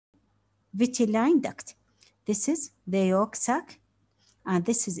vitelline duct. This is the yolk sac, and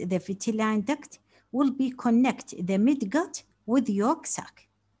this is the vitelline duct. Will be connect the midgut with yolk sac.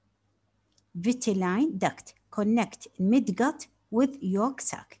 Vitelline duct connect midgut with yolk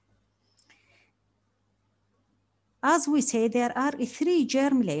sac. As we say, there are 3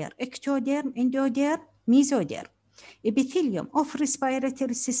 germ layers: ectoderm, endoderm, mesoderm. Epithelium of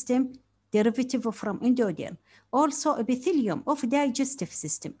respiratory system, derivative from endoderm. Also epithelium of digestive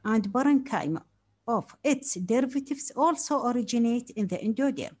system and parenchyma of its derivatives also originate in the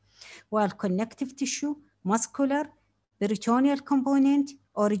endoderm, while connective tissue, muscular, peritoneal component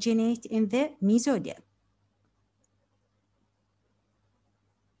originate in the mesoderm.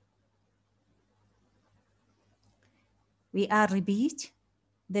 We are repeat.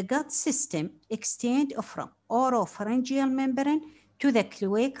 The gut system extends from oropharyngeal membrane to the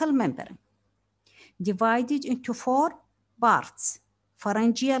cloacal membrane, divided into 4 parts: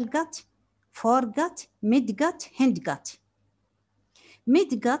 pharyngeal gut, foregut, midgut, hindgut.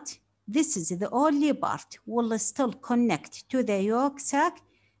 Midgut, this is the only part will still connect to the yolk sac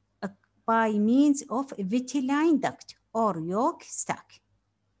by means of vitelline duct or yolk sac.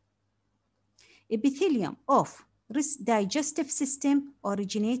 Epithelium of digestive system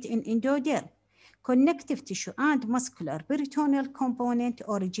originate in endoderm. Connective tissue and muscular peritoneal component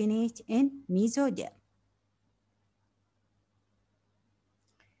originate in mesoderm.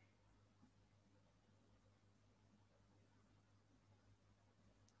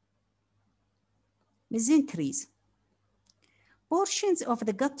 Mesenteries. Portions of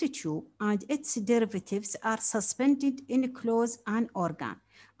the gut tube and its derivatives are suspended in close an organ,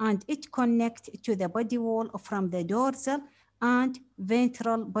 and it connects to the body wall from the dorsal and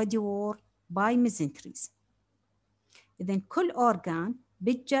ventral body wall by mesenteries. Then كل organ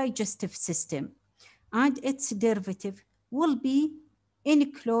بالdigestive system and its derivative will be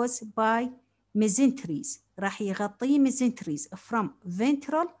enclosed by mesenteries. راح يغطي mesenteries from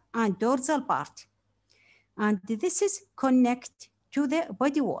ventral and dorsal part. And this is connect to the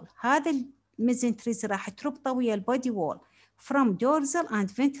body wall. هذا mesenteries راح تربطه ويا البودي wall from dorsal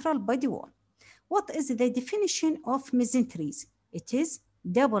and ventral body wall. What is the definition of mesenteries? It is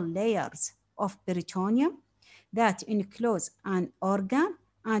double layers of peritoneum that enclose an organ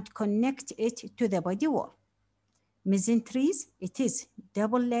and connect it to the body wall. Mesenteries, it is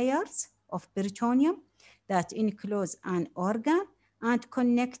double layers of peritoneum that enclose an organ and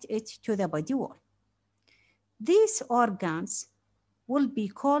connect it to the body wall. These organs will be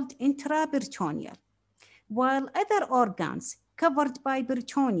called intraperitoneal, while other organs covered by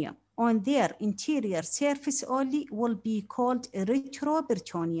peritoneum on their interior surface only will be called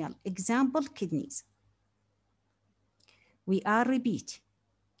retroperitoneal. Example, kidneys. We are repeat.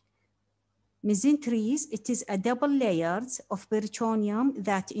 Mesenteries, it is a double layers of peritoneum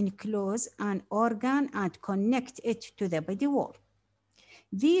that enclose an organ and connect it to the body wall.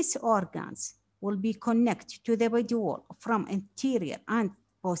 These organs will be connected to the body wall from anterior and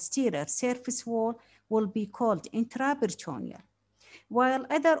posterior surface wall will be called intraperitoneal, while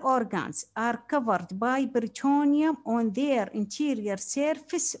other organs are covered by peritoneum on their interior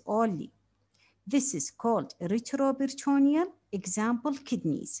surface only. This is called retroperitoneal. Example,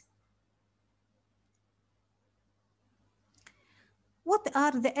 kidneys. What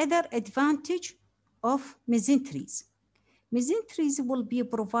are the other advantages of mesenteries? Mesenteries will be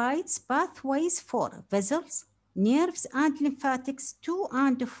provides pathways for vessels, nerves, and lymphatics to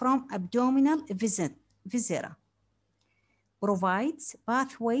and from abdominal viscera. Provides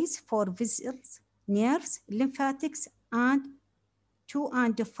pathways for vessels, nerves, lymphatics, and to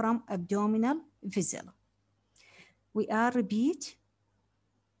and from abdominal viscera. We are repeat.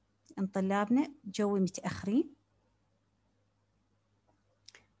 طلابنا جوي متأخرين.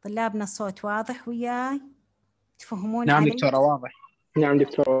 طلابنا الصوت واضح وياي؟ تفهمون نعم علي؟ دكتورة واضح. نعم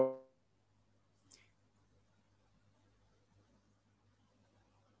دكتورة.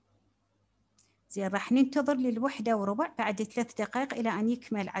 زين راح ننتظر ل1:15 بعد 3 دقائق إلى أن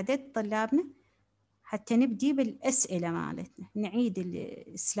يكمل عدد طلابنا حتى نبدي بالأسئلة مالتنا. نعيد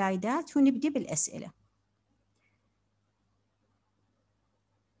السلايدات ونبدي بالأسئلة.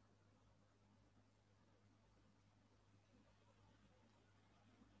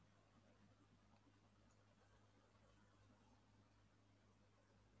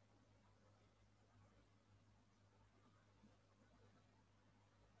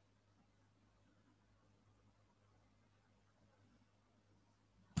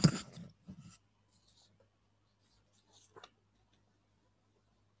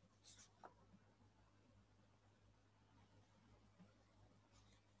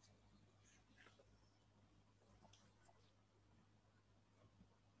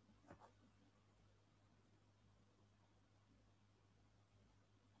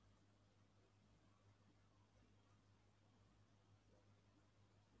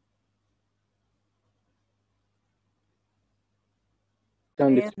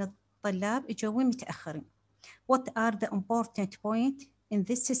 خير للطلاب يجون متأخرين. What are the important points in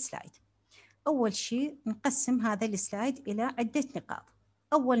this slide؟ أول شيء نقسم هذا السلايد إلى عدة نقاط.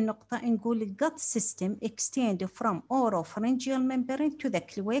 أول نقطة نقول ال gut system extend from oropharyngeal membrane to the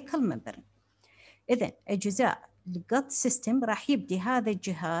cloacal membrane. إذن أجزاء ال gut system راح يبدي هذا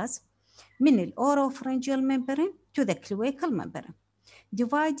الجهاز من ال oropharyngeal membrane to the cloacal membrane,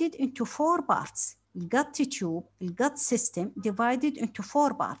 divided into 4 parts. ال gut tube, ال gut system divided into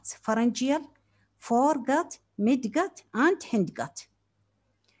 4 parts: pharyngeal, foregut, midgut and hindgut.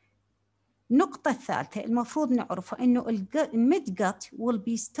 النقطة الثالثة المفروض نعرفها إنه midgut will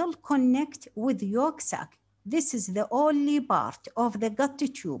be still connect with yolk sac. This is the only part of the gut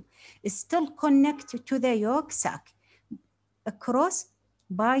tube is still connected to the yolk sac across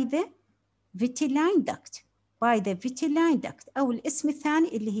by the vitelline duct. by the vitelline duct أو الاسم الثاني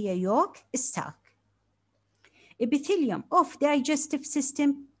اللي هي yolk sac. Epithelium of digestive system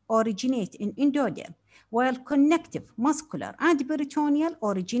originate in endoderm, while connective, muscular and peritoneal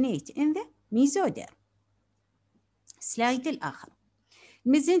originate in the mesoderm. Slide الآخر.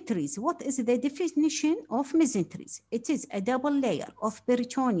 Mesenteries. What is the definition of mesenteries? It is a double layer of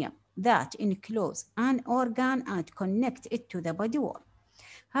peritoneum that enclose an organ and connect it to the body wall.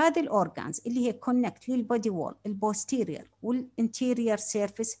 هذه الأورجانز اللي هي connect للبودي wall البوستيريور والانتيريور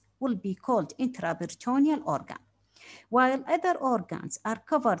surface will be called intraperitoneal organ, while other organs are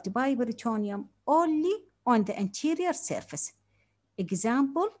covered by peritoneum only on the anterior surface.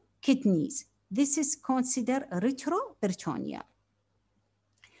 Example, kidneys. This is considered retroperitoneal.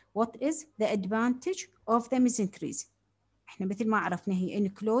 What is the advantage of the mesenteries? احنا مثل ما عرفنا هي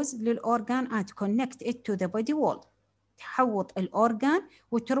enclose للأورجان and connect it to the body wall. تحوط الأورجان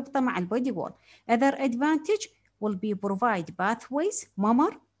وتربطه مع البودي wall. Other advantage will be provide pathways,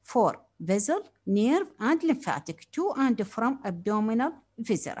 mammar, for vessel, nerve and lymphatic to and from abdominal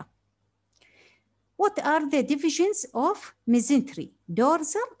viscera. What are the divisions of mesentery?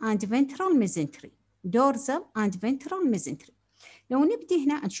 Dorsal and ventral mesentery. Dorsal and ventral mesentery. لو نبدي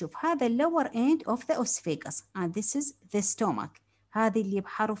هنا نشوف هذا lower end of the esophagus and this is the stomach. هذه اللي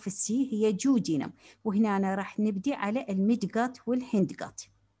بحرف السي هي جوجينم، وهنا أنا راح نبدي على الميدجات والهندجات.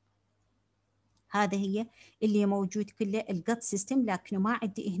 هذا هي اللي موجود كله الجت سيستم، لكنه ما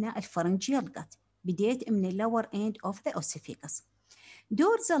عندي هنا الفرنجيال جت. بديت من اللور end of the esophagus.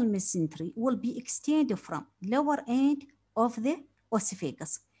 Dorsal mesentery will be extended from lower end of the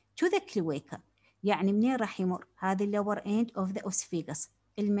esophagus to the cloaca. يعني منين راح يمر هذا اللور end of the esophagus؟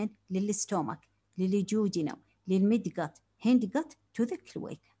 المن للستومك، للجوجينم، للميدجات، هندجات to the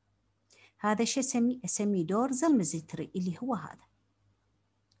cloaca. هذا شو اسميه dorsal mesentery اللي هو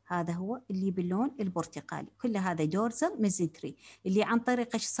هذا هو اللي باللون البرتقالي. كل هذا dorsal mesentery اللي عن طريق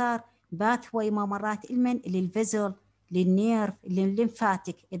ايش صار؟ باثوي ممرات المن للفيزل، للنيرف،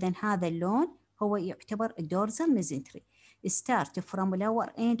 للليمفاتيك. إذن هذا اللون هو يعتبر dorsal mesentery. Start from lower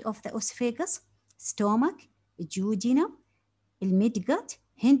end of the esophagus, stomach, duodenum, midgut,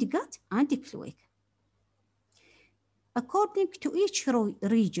 hindgut and cloaca. According to each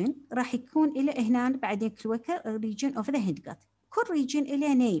region راح يكون إلى هنا بعدين cloaca region of the hindgut. كل region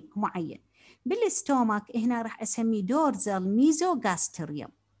إلى نيم معين. بالستومك هنا راح أسميه dorsal mesogastrium.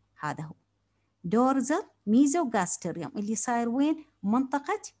 هذا هو dorsal mesogastrium اللي صاير وين؟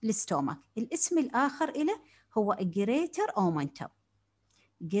 منطقة الستومك. الاسم الآخر إله هو greater omentum.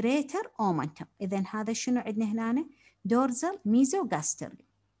 greater omentum. إذن هذا شنو عندنا هنا؟ dorsal mesogastrium.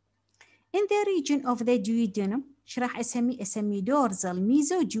 In the region of the duodenum شو راح أسميه dorsal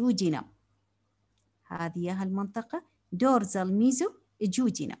mesoduodenum. هذه المنطقة dorsal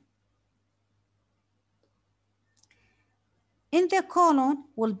mesoduodenum. In the colon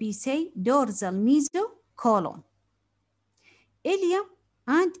will be say dorsal mesocolon. Ileum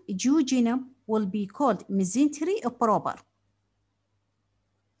and duodenum will be called mesentery proper.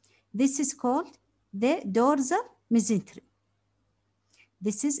 This is called the dorsal mesentery.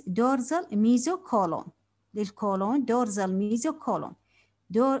 This is dorsal mesocolon. للcolon dorsal mesocolon.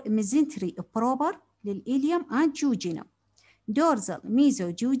 mesentery proper للإليوم and duodenum. dorsal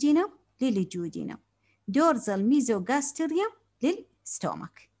mesoduodenum للجوجينم. dorsal mesogastrium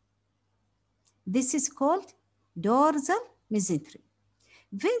للستومك. This is called dorsal mesentery.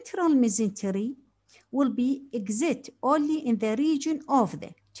 Ventral mesentery will be exit only in the region of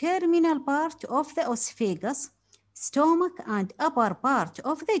the terminal part of the esophagus, stomach and upper part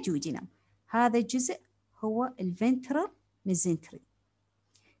of the duodenum. هذا الجزء هو ventral mesentery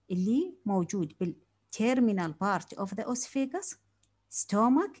اللي موجود terminal part of the esophagus,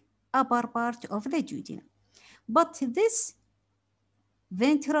 stomach, upper part of the duodenum. But this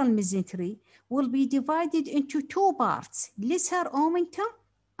ventral mesentery will be divided into two parts, lesser omentum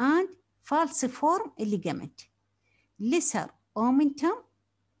and falciform ligament. lesser omentum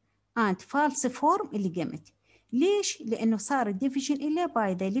and falciform ligament. ليش؟ لأنه صار الديفيجن إلى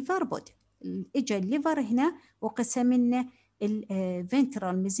by the liver body. إجا الليفر هنا وقسم لنا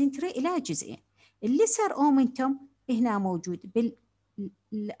الفنترال ميزنتري إلى جزئين. الليسر أومنتوم هنا موجود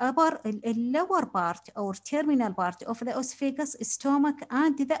lower part or terminal part of the esophagus, stomach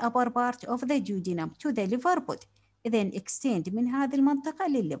and the upper part of the duodenum to the liver body. إذن extend من هذه المنطقة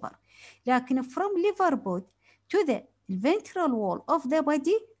للليفر. لكن from liver body to the ventral wall of the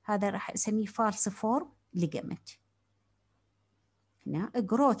body هذا راح اسميه falciform ligament. Now, a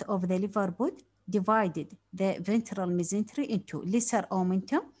growth of the liver body divided the ventral mesentery into lesser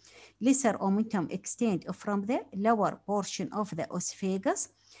omentum. Lesser omentum extend from the lower portion of the esophagus,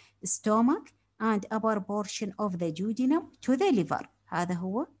 stomach, and upper portion of the duodenum to the liver. هذا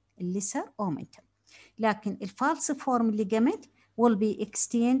هو lesser omentum. لكن falciform ligament will be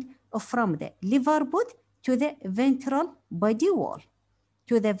extend from the liver body to the ventral body wall.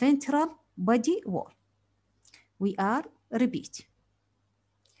 To the ventral body wall. We are repeat.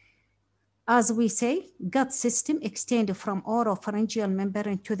 As we say, gut system extend from oropharyngeal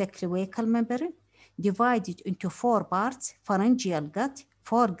membrane to the cloacal membrane, divided into four parts: pharyngeal gut,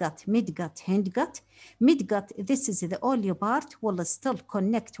 foregut, midgut, hindgut. Midgut, this is the only part will still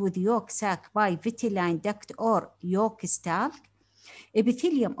connect with yolk sac by vitelline duct or yolk stalk.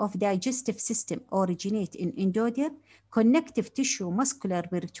 Epithelium of digestive system originate in endoderm. Connective tissue muscular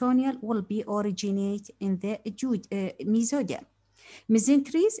peritoneal will be originate in the mesoderm.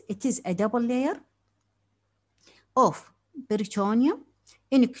 Mesenteries, it is a double layer of peritoneum,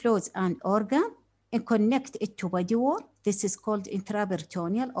 enclose an organ and connect it to body wall. This is called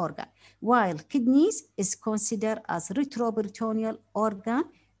intraperitoneal organ, while kidneys is considered as retroperitoneal organ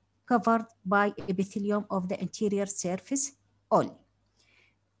covered by epithelium of the anterior surface only.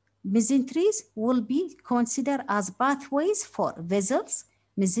 Mesenteries will be considered as pathways for vessels,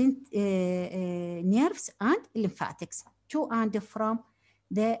 nerves, and lymphatics to and from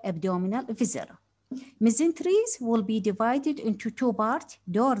the abdominal viscera. Mesenteries will be divided into two parts: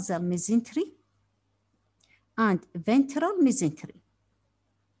 dorsal mesentery and ventral mesentery.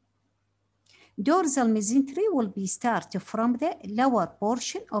 Dorsal mesentery will be started from the lower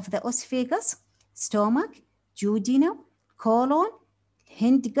portion of the esophagus, stomach, duodenum, colon,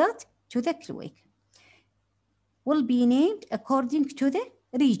 hindgut to the cloaca. Will be named according to the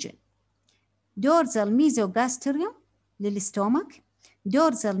region. Dorsal mesogastrium للstomach,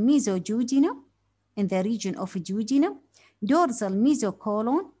 dorsal mesoduodenum in the region of duodenum, dorsal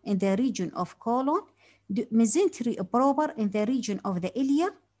mesocolon in the region of colon, mesentery proper in the region of the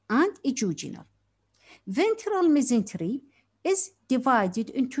ileum and jejunal. Ventral mesentery is divided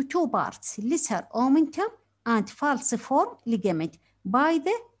into two parts: lesser omentum and falciform ligament by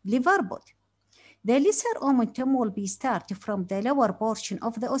the liver body. The lesser omentum will be started from the lower portion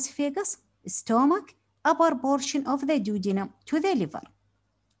of the esophagus, stomach, upper portion of the duodenum to the liver.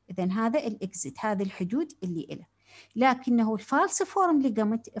 إذن هذا الإكزيت، هذه الحدود اللي إله. لكنه falciform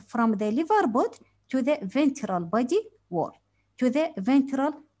ligament from the liver body to the ventral body wall. To the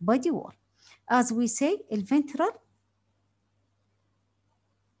ventral body wall. As we say,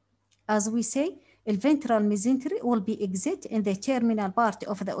 ventral mesentery will be exit in the terminal part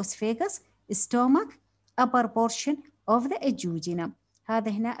of the esophagus, stomach, upper portion of the duodenum.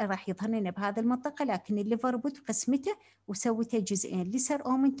 هذا هنا راح يظهر لنا بهذه المنطقة، لكن الليفر بود قسمته وسويته جزئين: lesser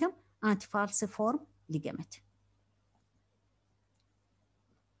omentum and falciform ligament.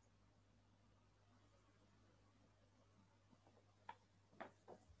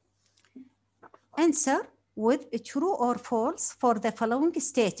 Answer with true or false for the following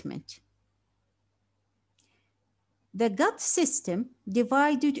statement. The gut system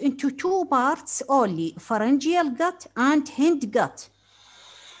divided into two parts only: pharyngeal gut and hindgut.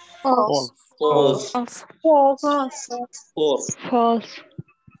 False. False. False. False. False.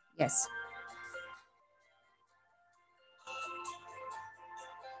 Yes.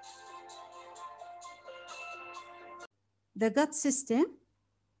 The gut system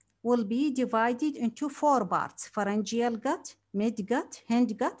will be divided into four parts: pharyngeal gut, midgut,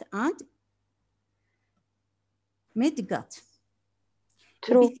 hindgut, and midgut.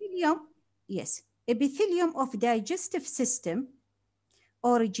 True. Epithelium of digestive system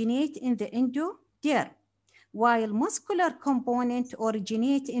originate in the endoderm, while muscular component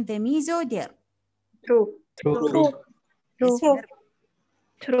originate in the mesoderm. True. True.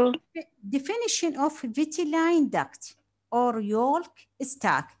 True. Definition of vitelline duct or yolk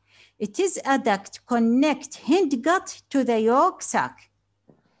sac. It is a duct connect hindgut to the yolk sac.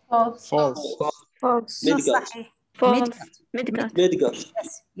 False. No Midgut. صحيح. False. Midgut.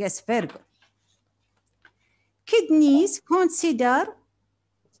 Yes, very good. Kidneys considered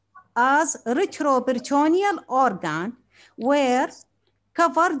as retroperitoneal organ were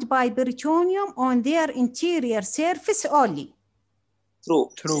covered by peritoneum on their interior surface only. True.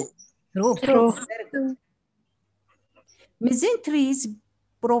 True. Very good. Mesenteries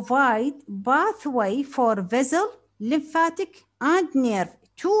provide pathway for vessel, lymphatic, and nerve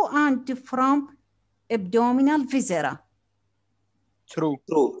to and from abdominal viscera. True.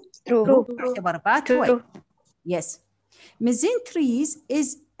 يعتبر pathway. Yes. Mesenteries is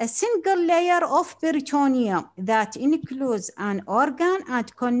a single layer of peritoneum that includes an organ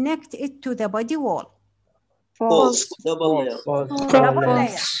and connect it to the body wall. False. Double layer.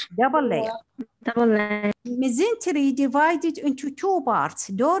 Double layer. Mesentery divided into two parts,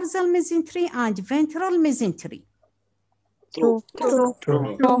 dorsal mesentery and ventral mesentery. True.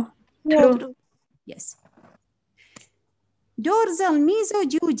 Yes. Dorsal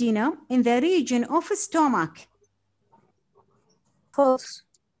mesoduodenum in the region of stomach. False.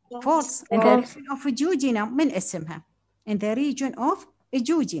 In the region of duodenum من اسمها. In the region of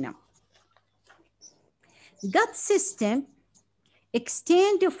duodenum. Gut system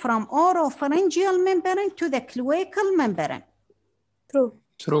extend from oropharyngeal membrane to the cloacal membrane.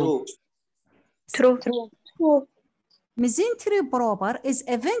 True. Mesentery proper is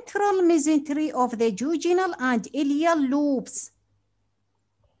a ventral mesentery of the duodenal and ileal lobes.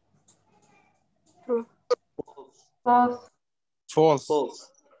 False.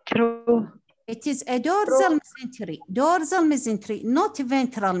 It is a dorsal mesentery, not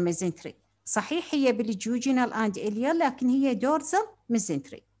ventral mesentery. صحيح هي بالجوجينال and ileal لكن هي dorsal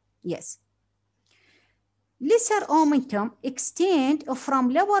mesentery. Yes. Lesser omentum extend from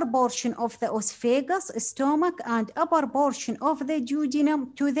lower portion of the esophagus, stomach, and upper portion of the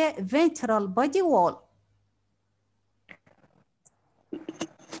duodenum to the ventral body wall.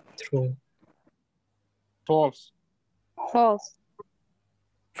 True. False.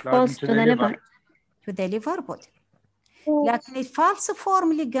 To the liver. To the liver body. لكن the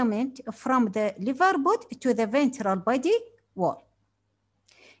falciform ligament from the liver body to the ventral body wall.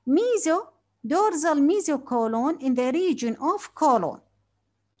 Dorsal mesocolon in the region of colon.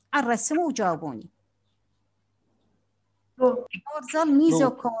 الرسموا وجاوبوني. Dorsal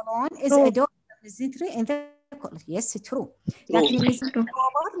mesocolon is a dorsal mesentery in the colon. Yes, true. لكن الميزنتري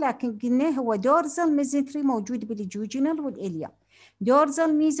لكن قلنا هو dorsal mesentery موجود بالجوجينال والإليا.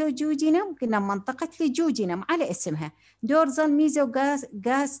 dorsal mesoduodenum قلنا منطقة الجوجينم على اسمها. dorsal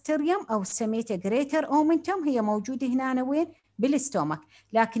mesogastrium أو سميته greater omentum هي موجودة هنا وين؟ بالاستومك.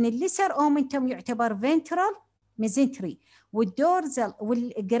 لكن الليسر اومنتم يعتبر ventral mesentery والدورزال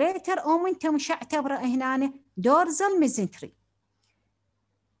والجريتر اومنتم شو اعتبره هنا؟ dorsal mesentery.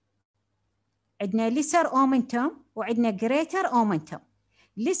 عندنا ليسر اومنتم وعندنا جريتر اومنتم.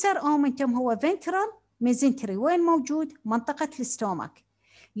 ليسر اومنتم هو ventral mesentery وين موجود؟ منطقة الاستومك.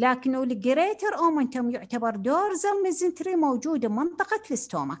 لكنه الجريتر اومنتم يعتبر dorsal mesentery موجود بمنطقة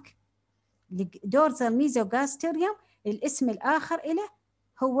الاستومك. dorsal mesogastrium الاسم الآخر له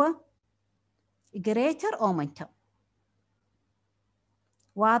هو greater omentum.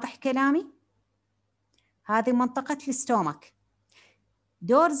 واضح كلامي؟ هذه منطقة الاستومك.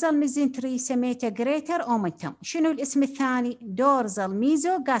 dorsal mesentery سميته greater omentum. شنو الاسم الثاني؟ dorsal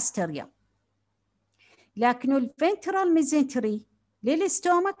mesogastrium. لكنه الفنترال mesentery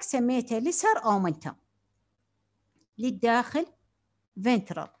للاستومك سميته lesser omentum. للداخل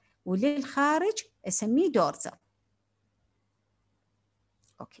ventral وللخارج اسميه dorsal.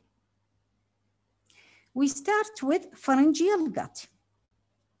 Okay. We start with pharyngeal gut.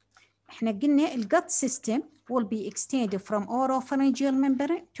 احنا قلنا ال gut system will be extended from oropharyngeal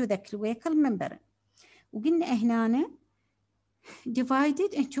membrane to the cloacal membrane. وقلنا هنا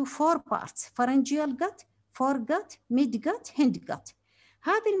divided into 4 parts: pharyngeal gut, foregut, midgut, hindgut.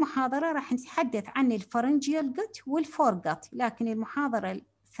 هذه المحاضرة راح نتحدث عن الpharyngeal gut والforegut، لكن المحاضرة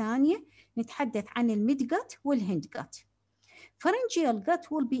الثانية نتحدث عن المidgut والhindgut. Pharyngeal gut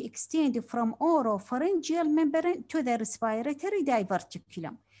will be extended from oropharyngeal membrane to the respiratory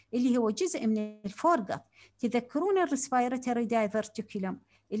diverticulum اللي هو جزء من الفورجت. تذكرون الريسبيراتوري diverticulum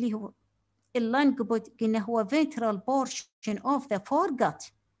اللي هو اللنج بود قلنا هو ventral portion of the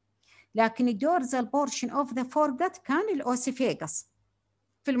foregut، لكن الدورزال portion of the foregut كان الأوسيفيغس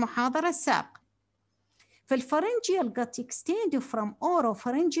في المحاضرة السابقة. فالpharyngeal gut extended from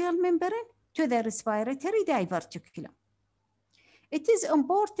oropharyngeal membrane to the respiratory diverticulum. It is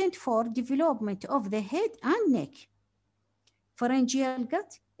important for development of the head and neck. Pharyngeal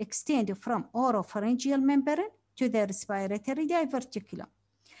gut extend from oropharyngeal membrane to the respiratory diverticulum.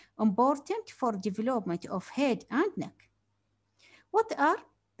 important for development of head and neck. What are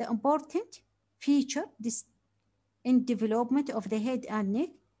the important features in development of the head and neck?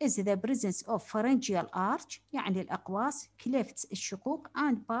 Is the presence of pharyngeal arch يعني الأقواس, clefts الشقوق,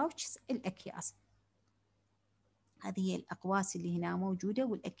 and pouches الأكياس. هذه هي الأقواس اللي هنا موجودة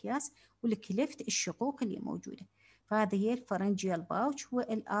والأكياس والكليفت الشقوق اللي موجودة. فهذه هي الفرنجيال باوتش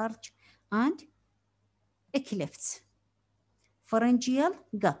والارش and clefts. Pharyngeal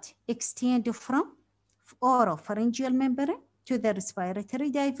gut extend from oropharyngeal membrane to the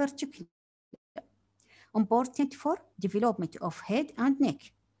respiratory diverticulum. Important for development of head and neck.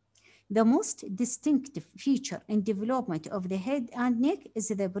 The most distinctive feature in development of the head and neck is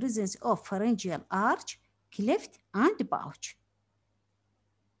the presence of pharyngeal arch, cleft, and pouch.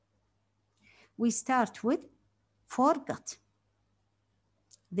 We start with foregut.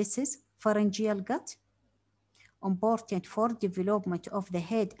 This is pharyngeal gut, important for development of the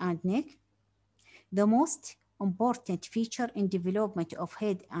head and neck. The most important feature in development of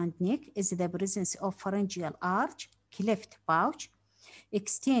head and neck is the presence of pharyngeal arch, cleft, pouch,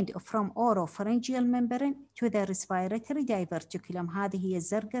 extend from oropharyngeal membrane to the respiratory diverticulum. هذه هي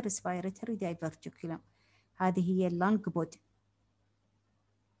الزرقاء respiratory diverticulum. هذه هي lung body.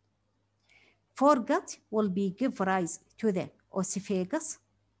 Foregut will be give rise to the oesophagus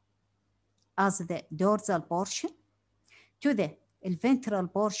as the dorsal portion, to the ventral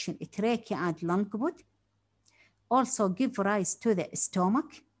portion trachea and lung body, also give rise to the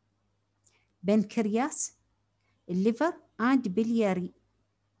stomach, pancreas, liver, and biliary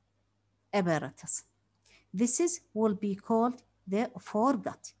apparatus. This will be called the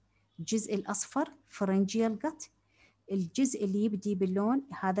foregut. الجزء الأصفر pharyngeal gut. الجزء اللي يبدي باللون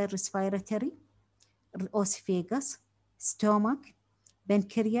هذا respiratory, oesophagus, stomach,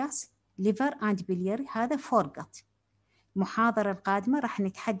 pancreas, liver and biliary. هذا foregut. المحاضرة القادمة راح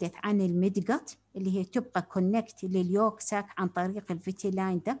نتحدث عن الميدجت اللي هي تبقى كونكت لليوك ساك عن طريق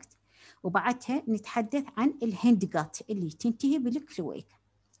الفيتيلاين دكت، وبعدها نتحدث عن الهندجت اللي تنتهي بالكلويك.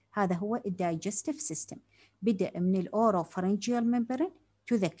 هذا هو الدايجستيف سيستم، بدأ من الأوروفارنجيال ممبرين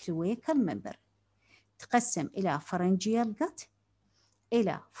to the cloacal membrane. تقسم إلى pharyngeal gut،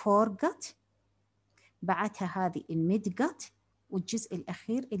 إلى foregut، بعدها هذه الميدجت، والجزء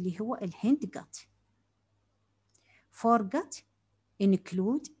الأخير اللي هو الهندجت. Foregut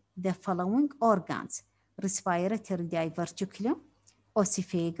include the following organs: respiratory diverticulum,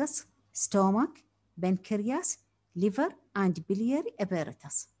 oesophagus, stomach, pancreas, liver, and biliary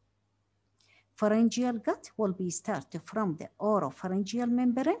apparatus. Pharyngeal gut will be started from the oropharyngeal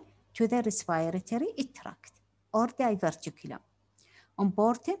membrane to the respiratory tract or diverticulum.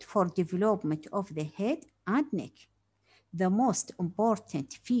 Important for development of the head and neck. The most important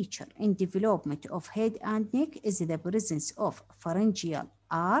feature in development of head and neck is the presence of pharyngeal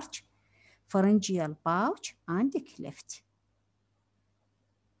arch, pharyngeal pouch, and cleft.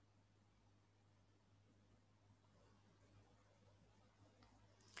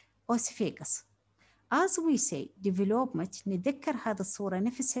 Oesophagus. As we say development، نتذكر هذه الصورة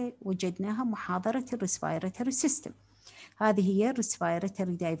نفسها وجدناها محاضرة الريسبيراتوري سيستم. هذه هي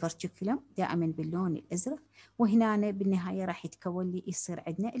الريسبيراتوري دايفرتيكولم دائما باللون الازرق، وهنا بالنهايه راح يتكون لي يصير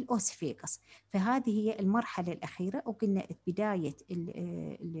عندنا الاوسفيغس. فهذه هي المرحله الاخيره، وقلنا بدايه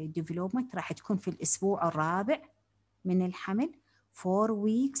الديفلوبمنت راح تكون في الاسبوع الرابع من الحمل. 4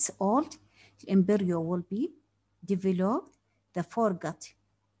 weeks old الامبريو will be developed. The foregut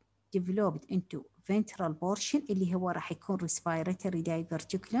developed into ventral portion اللي هو راح يكون respiratory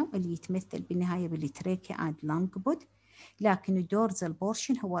diverticulum اللي يتمثل بالنهايه بالتريكيا and lung body. لكن الدورزال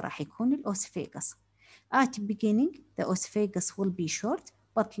بورشن هو راح يكون الأوسفيغس. At beginning the oesophagus will be short,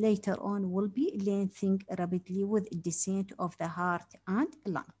 but later on will be lengthening rapidly with descent of the heart and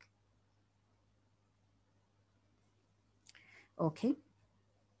lung. Okay.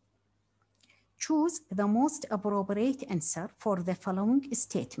 Choose the most appropriate answer for the following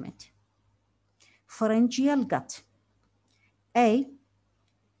statement. Pharyngeal gut. A.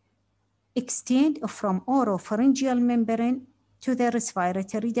 Extend from oropharyngeal membrane to the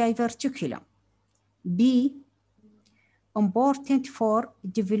respiratory diverticulum. B. Important for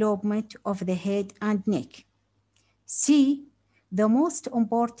development of the head and neck. C. The most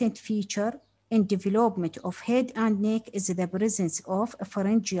important feature in development of head and neck is the presence of a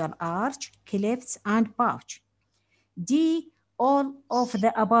pharyngeal arch, clefts, and pouch. D. All of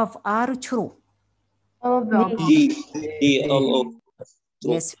the above are true. D, all of.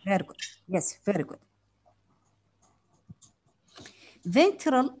 Yes, very good. Yes, very good.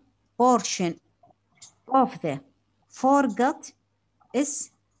 Ventral portion of the foregut is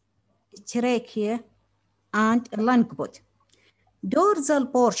trachea and lung body. Dorsal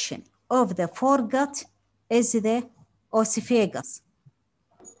portion of the foregut is the esophagus.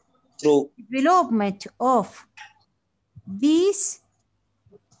 True. Development of these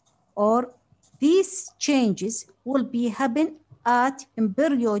changes will be happen at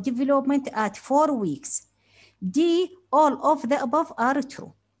embryo development at 4 weeks. D. All of the above are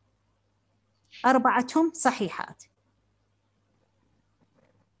true. أربعتهم صحيحات.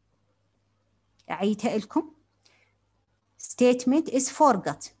 أعيدها لكم. Statement is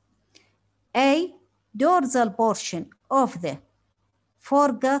foregut. A. Dorsal portion of the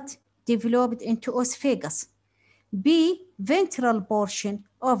foregut developed into esophagus. B. Ventral portion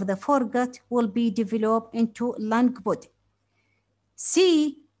of the foregut will be developed into lung body.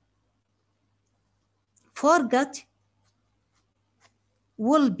 C. Foregut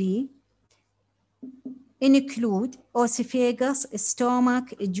will be include esophagus, stomach,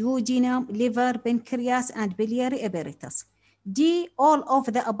 duodenum, liver, pancreas, and biliary apparatus. D. All of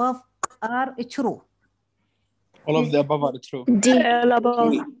the above are true. All of the above are true. D. All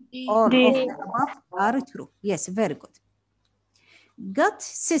above. All D. of the above are true. Yes, very good. Gut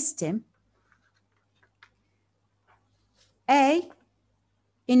system. A.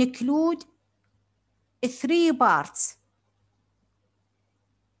 Include 3 parts.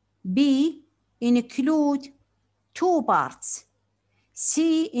 B. Include 2 parts.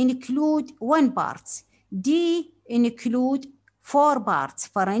 C. Include 1 part. D. Include 4 parts.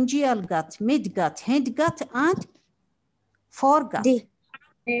 Pharyngeal gut, mid-gut, hind-gut, and foregut. D.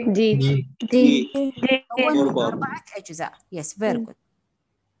 D. D. أول 4 أجزاء. Yes, very good.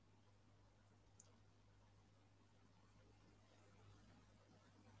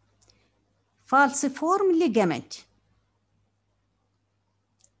 Falciform ligament.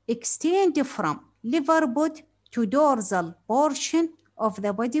 Extend from liver bud to dorsal portion of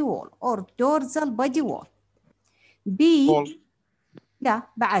the body wall or dorsal body wall. B. False. لا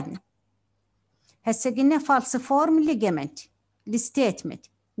بعدنا. هسه قلنا falciform ligament. الستيتمنت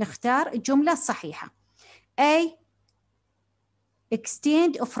نختار الجملة الصحيحة. A.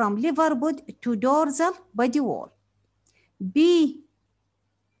 Extend from liver bud to dorsal body wall. B.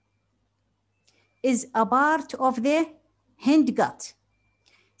 Is a part of the hindgut.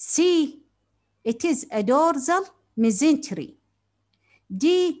 C. It is a dorsal mesentery.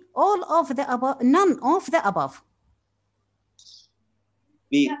 D. All of the above, none of the above.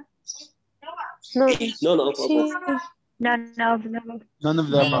 B. None of above. None of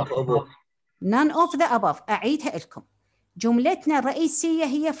the above. None of the above. أعيدها لكم. جملتنا الرئيسية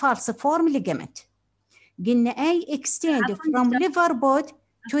هي falciform ligament. قلنا A. Extend from liver bud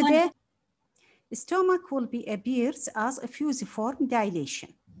to the stomach will be appears as a fusiform dilation.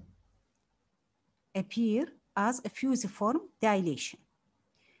 Appear as a fusiform dilation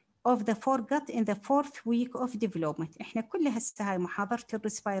of the foregut in the 4th week of development. احنا كل هسه هاي محاضرة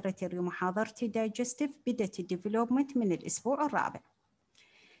الريسبيراتوري ومحاضرة الدايجستيف بدأت الديفلوبمنت من الأسبوع الرابع.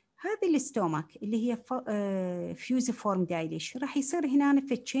 هذه الستومك اللي هي فيوزيفورم دايليشن راح يصير هنا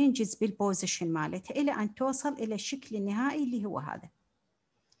في تشينجز بالبوزيشن مالتها إلى أن توصل إلى الشكل النهائي اللي هو هذا.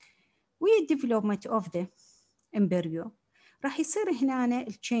 ويا development of the embryo راح يصير هنا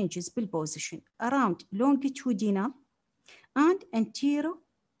التشينجز بالبوزيشن around longitudinal and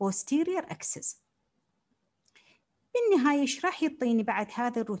anterior-posterior axis. بالنهاية إيش راح يعطيني بعد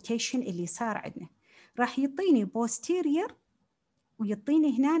هذا الروتيشن اللي صار عندنا؟ راح يعطيني posterior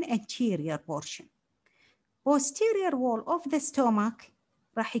ويعطيني هنا anterior portion. Posterior wall of the stomach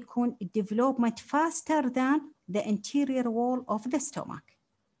راح يكون development faster than the anterior wall of the stomach.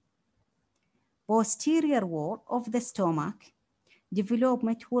 Posterior wall of the stomach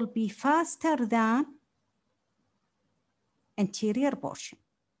development will be faster than anterior portion.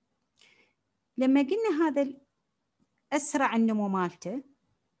 لما قلنا هذا أسرع النمو مالته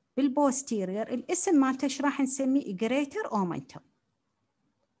بالبوستيرير الاسم مالته ايش راح نسميه؟ greater omentum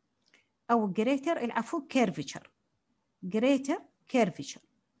أو greater العفو greater curvature.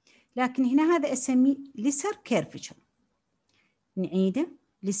 لكن هنا هذا أسميه lesser curvature. نعيده.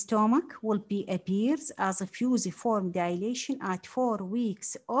 The stomach will be appears as a fusiform dilation at 4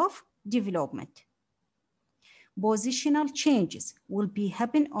 weeks of development. Positional changes will be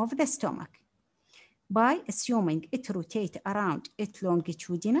happen of the stomach by assuming it rotate around its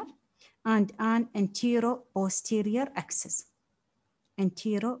longitudinal and an anterior-posterior axis.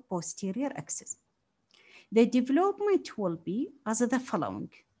 Anterior-posterior axis. The development will be as the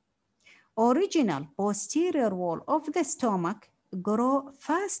following. Original posterior wall of the stomach grow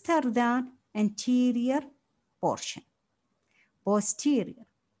faster than anterior portion. Posterior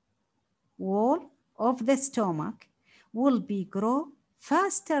wall of the stomach will be grow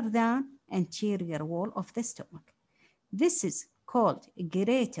faster than anterior wall of the stomach. This is called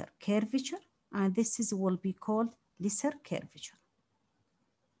greater curvature, and this will be called lesser curvature.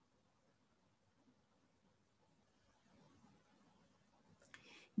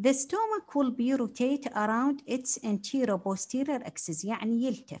 The stomach will be rotate around its anterior posterior axis، يعني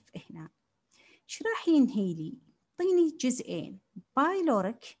يلتف هنا. ايش راح ينهي لي؟ يعطيني جزئين،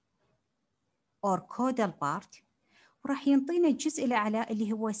 بايلوريك or caudal part، وراح ينطينا الجزء الأعلى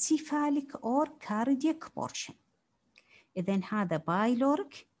اللي هو cephalic or cardiac portion. إذن هذا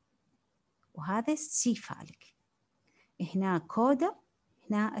بايلوريك وهذا cephalic. هنا caudal،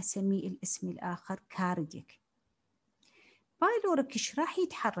 هنا أسميه الاسم الآخر cardiac. بايلوريك ايش راح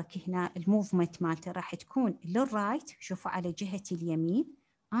يتحرك هنا؟ الموفمنت مالته راح تكون للرايت، شوفوا على جهة اليمين،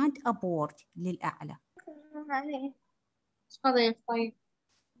 and upward للأعلى.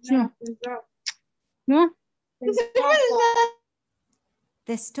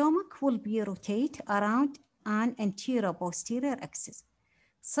 The stomach will be rotate around an anterior posterior axis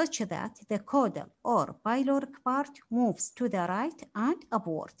such that the caudal or pyloric part moves to the right and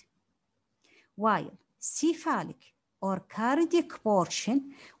upward, while cephalic or cardiac portion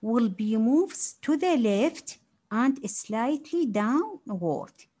will be moves to the left and slightly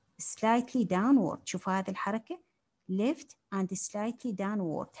downward. Slightly downward. شوفوا هذه الحركة left and slightly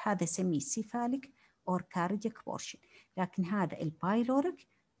downward، هذا سميه cephalic or cardiac portion. لكن هذا البايلوريك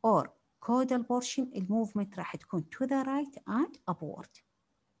or caudal portion الموفمنت راح تكون to the right and upward.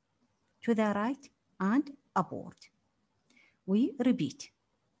 To the right and upward. We repeat.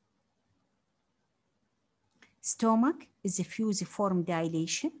 Stomach is a fusiform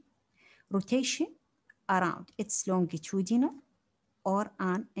dilation, rotation around its longitudinal or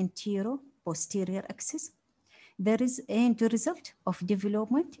an anterior posterior axis. There is a result of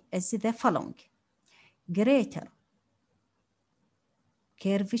development as the following: greater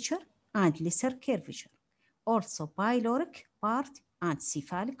curvature and lesser curvature, also pyloric part and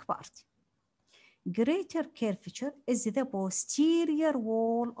cephalic part. Greater curvature is the posterior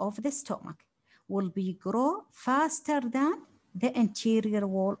wall of the stomach will be grow faster than the anterior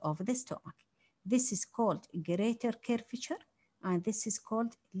wall of the stomach. This is called greater curvature and this is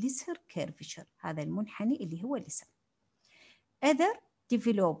called lesser curvature. هذا المنحني اللي هو lesser. Other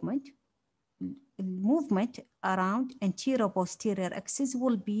development, movement around anterior posterior axis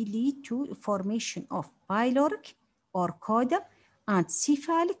will be lead to formation of pyloric or caudal and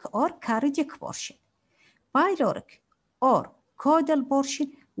cephalic or cardiac portion. Pyloric or caudal portion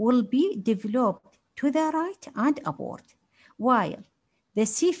will be developed to the right and upward, while the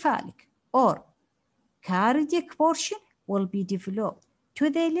cephalic or cardiac portion will be developed to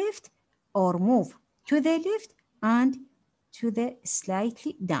the left or move to the left and to the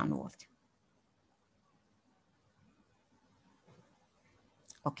slightly downward.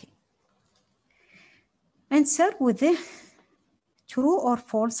 Okay. Answer with the true or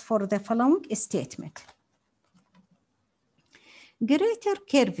false for the following statement. Greater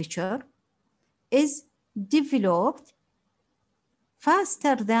curvature is developed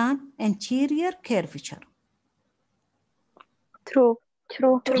faster than anterior curvature. True.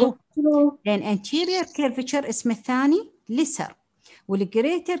 لأن anterior curvature اسمه الثاني lesser،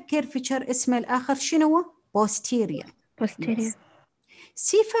 والgreater curvature اسمه الآخر شنو؟ posterior. Yes.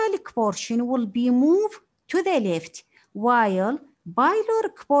 Cephalic portion will be moved to the left, while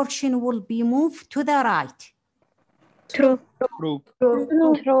pyloric portion will be moved to the right. True.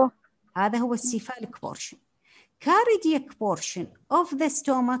 هذا هو cephalic portion. Cardiac portion of the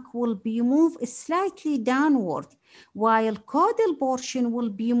stomach will be moved slightly downward, while caudal portion will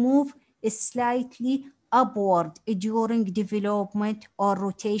be moved slightly upward during development or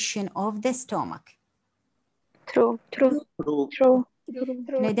rotation of the stomach. True.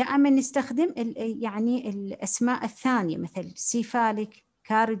 احنا دائما نستخدم يعني الأسماء الثانية مثل cephalic,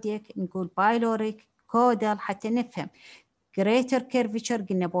 cardiac، نقول pyloric, caudal حتى نفهم. Greater curvature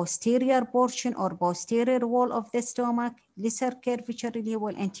قلنا posterior portion or posterior wall of the stomach. Lesser curvature اللي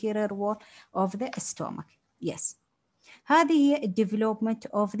هو anterior wall of the stomach. Yes. هذه هي development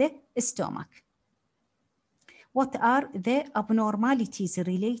of the stomach. What are the abnormalities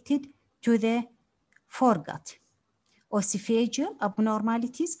related to the foregut? Esophageal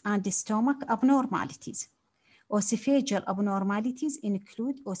abnormalities and stomach abnormalities. Esophageal abnormalities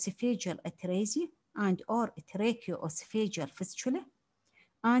include esophageal atresia and or tracheoesophageal fistula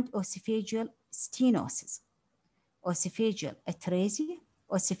and esophageal stenosis. Esophageal atresia,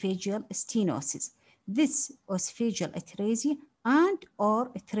 esophageal stenosis. This esophageal atresia and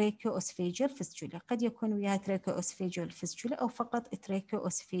or tracheoesophageal fistula قد يكون وياها tracheoesophageal fistula أو فقط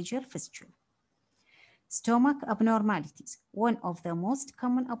tracheoesophageal fistula. Stomach abnormalities. One of the most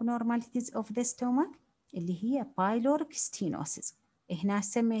common abnormalities of the stomach اللي هي بايلوريك ستينوسيس. هنا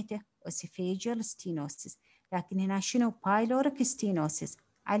سميته اوسيفيجيال ستينوسيس، لكن هنا شنو؟ بايلوريك ستينوسيس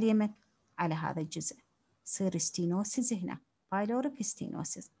على اليمين على هذا الجزء يصير ستينوسيس هنا بايلوريك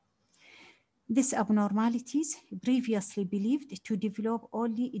ستينوسيس. These abnormalities previously believed to develop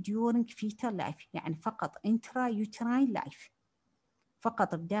only during fetal life، يعني فقط intrauterine life،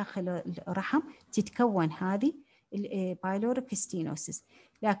 فقط بداخل الرحم تتكون هذه البايلوريك ستينوسيس.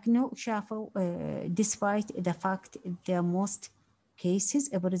 لكنه شافوا despite the fact the most cases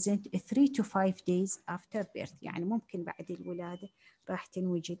present 3 to 5 days after birth، يعني ممكن بعد الولادة راح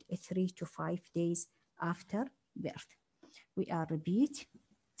تنوجد 3 to 5 days after birth. We are repeat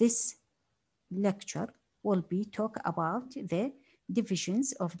this lecture will be talk about the divisions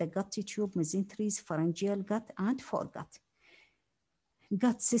of the gut tube mesenteries, pharyngeal gut and foregut.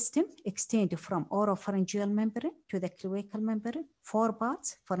 Gut system extend from oropharyngeal membrane to the cloacal membrane, 4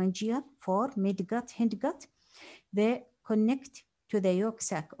 parts, pharyngeal, 4 midgut, hindgut. They connect to the yolk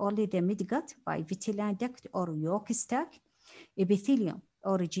sac only the midgut by vitelline duct or yolk stack. Epithelium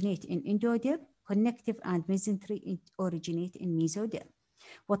originate in endoderm, connective and mesentery originate in mesoderm.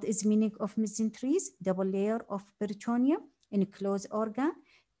 What is meaning of mesenteries? Double layer of peritoneum enclose organ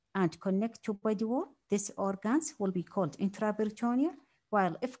and connect to body wall. These organs will be called intraperitoneal,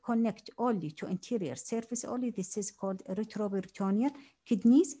 while if connect only to anterior surface only, this is called retroperitoneal.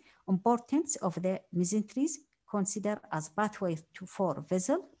 Kidneys, importance of the mesenteries consider as pathway to 4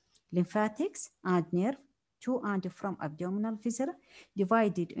 vessel, lymphatics and nerve, to and from abdominal viscera,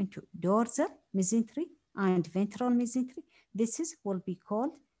 divided into dorsal mesentery and ventral mesentery. This is will be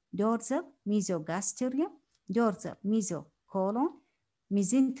called dorsal mesogastrium, dorsal mesocolon,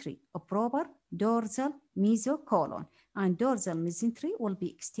 mesentery proper, dorsal mesocolon, and dorsal mesentery will be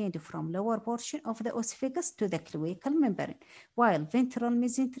extended from lower portion of the oesophagus to the cloacal membrane, while ventral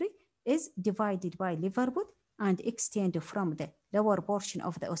mesentery is divided by liver bud and extended from the lower portion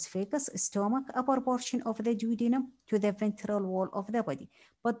of the oesophagus, stomach, upper portion of the duodenum to the ventral wall of the body,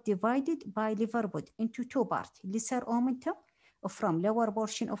 but divided by liver bud into 2 parts, lesser omentum from lower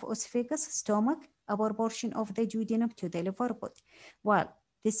portion of oesophagus, stomach, upper portion of the duodenum to the liver bud, while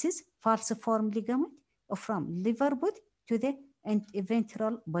this is falciform ligament from liver bud to the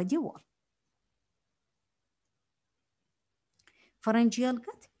ventral body wall. Pharyngeal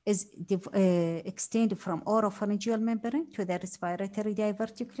gut is extended from oropharyngeal membrane to the respiratory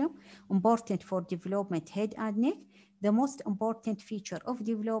diverticulum, important for development head and neck. The most important feature of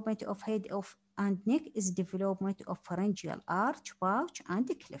development of head and neck is development of pharyngeal arch, pouch, and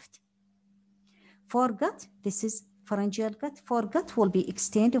cleft. Foregut, this is pharyngeal gut. Foregut will be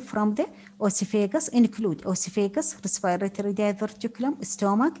extended from the oesophagus, include oesophagus, respiratory diverticulum,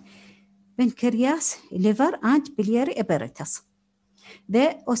 stomach, pancreas, liver, and biliary apparatus.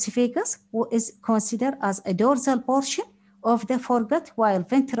 The oesophagus is considered as a dorsal portion of the foregut, while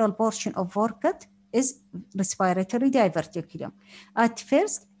ventral portion of foregut is respiratory diverticulum. At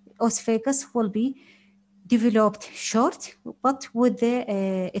first, oesophagus will be developed short, but with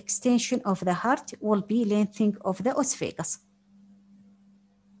the extension of the heart will be lengthening of the oesophagus.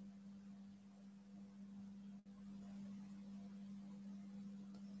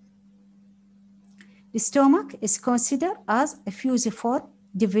 The stomach is considered as a fusiform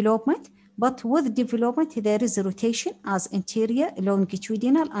development, but with development there is rotation as anterior,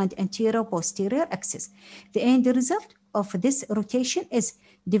 longitudinal, and anterior posterior axis. The end result of this rotation is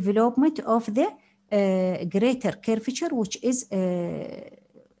development of the greater curvature, which is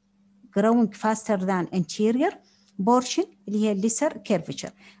growing faster than anterior portion, اللي هي lesser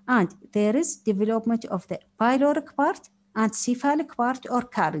curvature, and there is development of the pyloric part and cephalic part or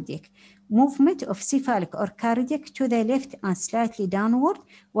cardiac. Movement of cephalic or cardiac to the left and slightly downward,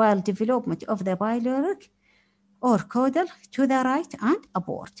 while development of the pyloric or caudal to the right and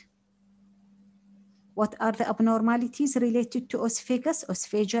upward. What are the abnormalities related to oesophagus,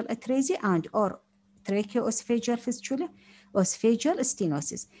 oesophageal atresia, and or tracheoesophageal fistula, oesophageal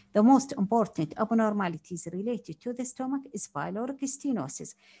stenosis? The most important abnormalities related to the stomach is pyloric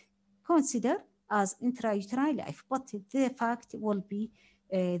stenosis, considered as intrauterine life, but the fact will be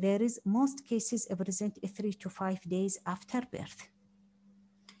there is most cases present 3 to 5 days after birth.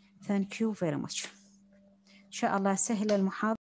 Thank you very much. إن شاء الله سهل المحاضرة.